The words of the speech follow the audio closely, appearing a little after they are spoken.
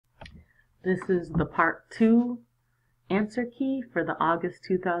This is the part 2 answer key for the August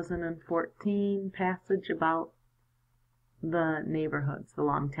 2014 passage about the neighborhoods, the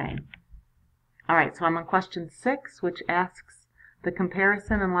Longtang. Alright, so I'm on question 6, which asks, the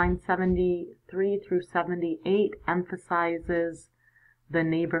comparison in line 73 through 78 emphasizes the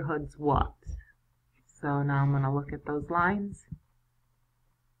neighborhoods what? So now I'm going to look at those lines.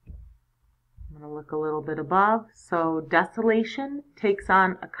 I'm going to look a little bit above. So desolation takes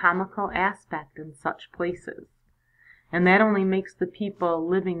on a comical aspect in such places, and that only makes the people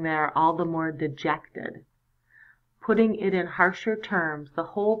living there all the more dejected. Putting it in harsher terms, the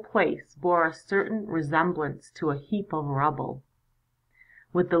whole place bore a certain resemblance to a heap of rubble.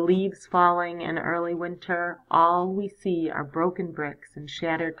 With the leaves falling in early winter, all we see are broken bricks and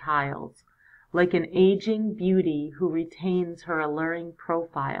shattered tiles, like an aging beauty who retains her alluring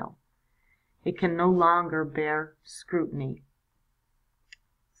profile. It can no longer bear scrutiny.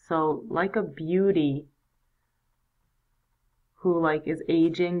 So, like a beauty who is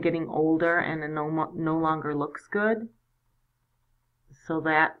aging, getting older, and it no longer looks good. So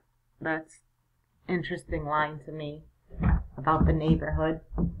that's interesting line to me about the neighborhood,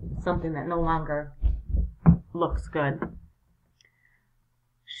 something that no longer looks good.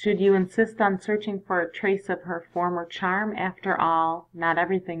 Should you insist on searching for a trace of her former charm? After all, not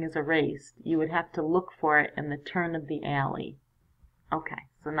everything is erased. You would have to look for it in the turn of the alley. Okay,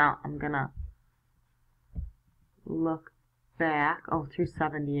 so now I'm gonna look back, through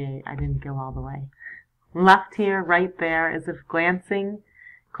 78. I didn't go all the way. Left here, right there, as if glancing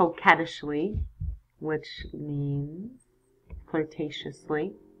coquettishly, which means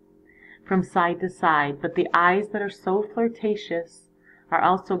flirtatiously, from side to side. But the eyes that are so flirtatious are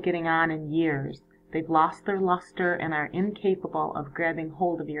also getting on in years. They've lost their luster and are incapable of grabbing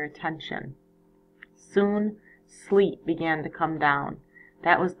hold of your attention. Soon sleet began to come down.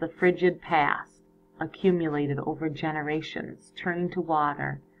 That was the frigid past, accumulated over generations, turning to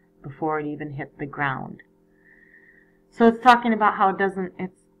water before it even hit the ground. So it's talking about how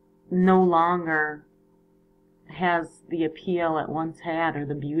it's no longer has the appeal it once had or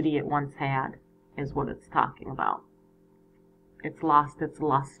the beauty it once had, is what it's talking about. It's lost its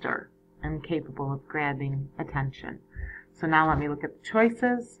luster and capable of grabbing attention. So now let me look at the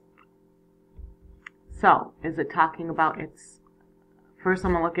choices. So, is it talking about first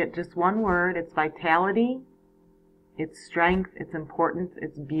I'm going to look at just one word, its vitality, its strength, its importance,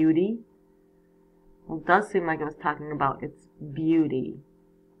 its beauty. Well, it does seem like it was talking about its beauty.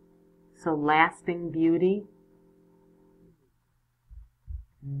 So lasting beauty.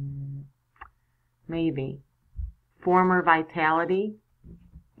 Maybe. Former vitality.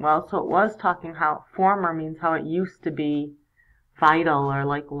 Well, so it was talking how former means how it used to be vital or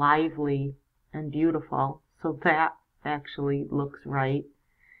lively and beautiful. So that actually looks right.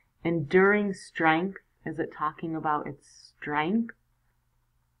 Enduring strength. Is it talking about its strength?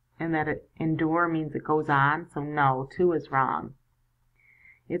 And that endure means it goes on. So no, 2 is wrong.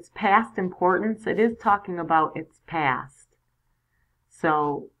 Its past importance. It is talking about its past.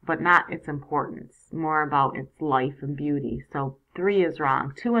 So, but not its importance, more about its life and beauty. So 3 is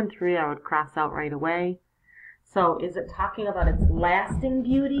wrong. 2 and 3 I would cross out right away. So is it talking about its lasting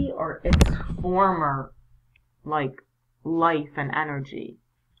beauty or its former, life and energy?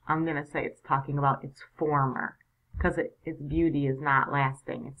 I'm going to say it's talking about its former, because its beauty is not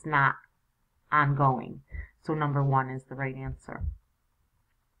lasting. It's not ongoing. So number 1 is the right answer.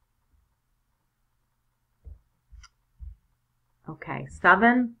 Okay,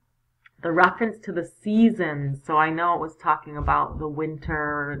 7, the reference to the seasons. So I know it was talking about the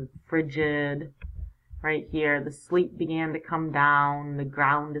winter and frigid. Right here, the sleet began to come down. The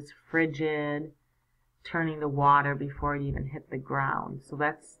ground is frigid, turning to water before it even hit the ground. So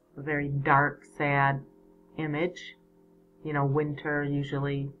that's a very dark, sad image. You know, winter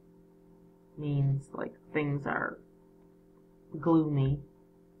usually means things are gloomy.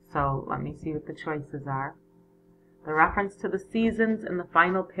 So let me see what the choices are. The reference to the seasons in the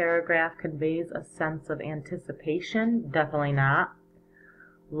final paragraph conveys a sense of anticipation. Definitely not.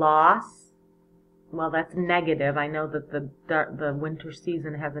 Loss. Well, that's negative. I know that the winter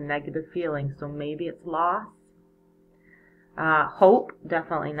season has a negative feeling, so maybe it's loss. Hope.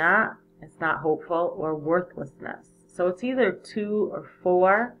 Definitely not. It's not hopeful. Or worthlessness. So it's either 2 or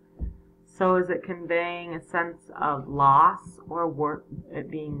 4. So is it conveying a sense of loss or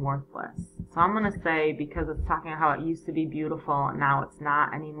it being worthless? So I'm going to say, because it's talking about how it used to be beautiful and now it's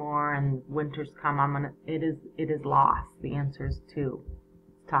not anymore and winter's come, it is loss. The answer is 2.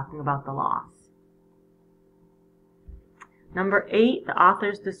 It's talking about the loss. Number 8, the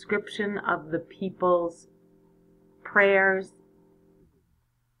author's description of the people's prayers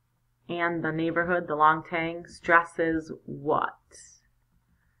and the neighborhood, the Longtang, stresses what?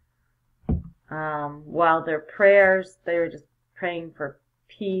 Well, their prayers, they were just praying for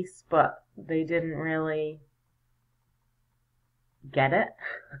peace, but they didn't really get it.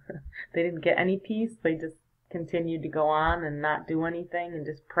 They didn't get any peace. They just continued to go on and not do anything and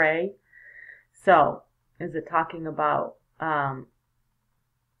just pray. So, is it talking about the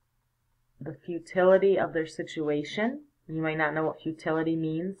futility of their situation? You might not know what futility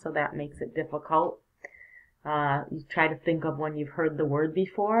means, so that makes it difficult. You try to think of when you've heard the word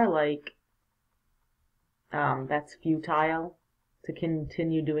before, like that's futile. To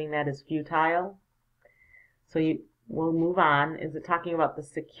continue doing that is futile. So we'll move on. Is it talking about the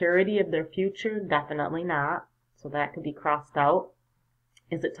security of their future? Definitely not. So that could be crossed out.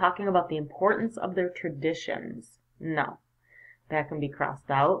 Is it talking about the importance of their traditions? No. That can be crossed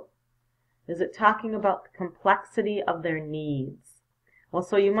out. Is it talking about the complexity of their needs? Well,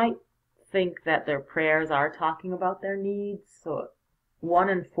 so you might think that their prayers are talking about their needs. So 1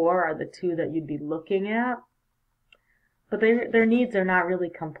 and 4 are the two that you'd be looking at. But their needs are not really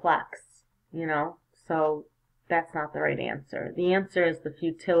complex, so that's not the right answer. The answer is the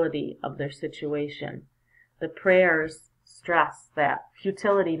futility of their situation. The prayers stress that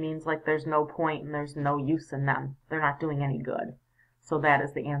futility means like there's no point and there's no use in them. They're not doing any good. So that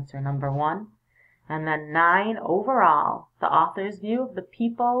is the answer, number 1. And then 9, overall, the author's view of the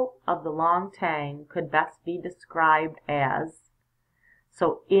people of the Longtang could best be described as,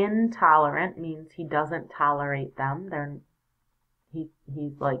 so intolerant means he doesn't tolerate them.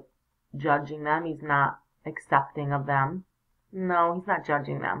 He's like judging them. He's not accepting of them. No, he's not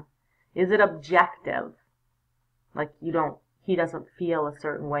judging them. Is it objective? Like he doesn't feel a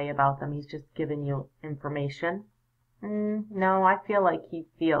certain way about them. He's just giving you information. No, I feel like he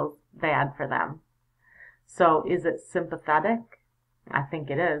feels bad for them. So is it sympathetic? I think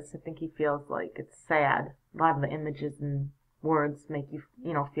it is. I think he feels like it's sad. A lot of the images and words make you,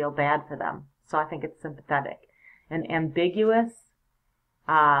 feel bad for them. So I think it's sympathetic. And ambiguous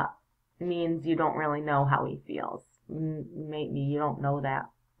means you don't really know how he feels. Maybe you don't know that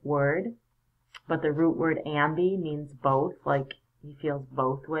word. But the root word ambi means both, like he feels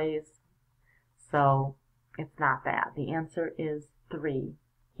both ways. So it's not that. The answer is 3.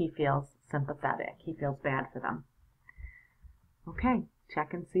 He feels sympathetic. He feels bad for them. Okay,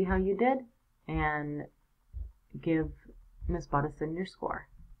 check and see how you did, and give Ms. Buduson your score.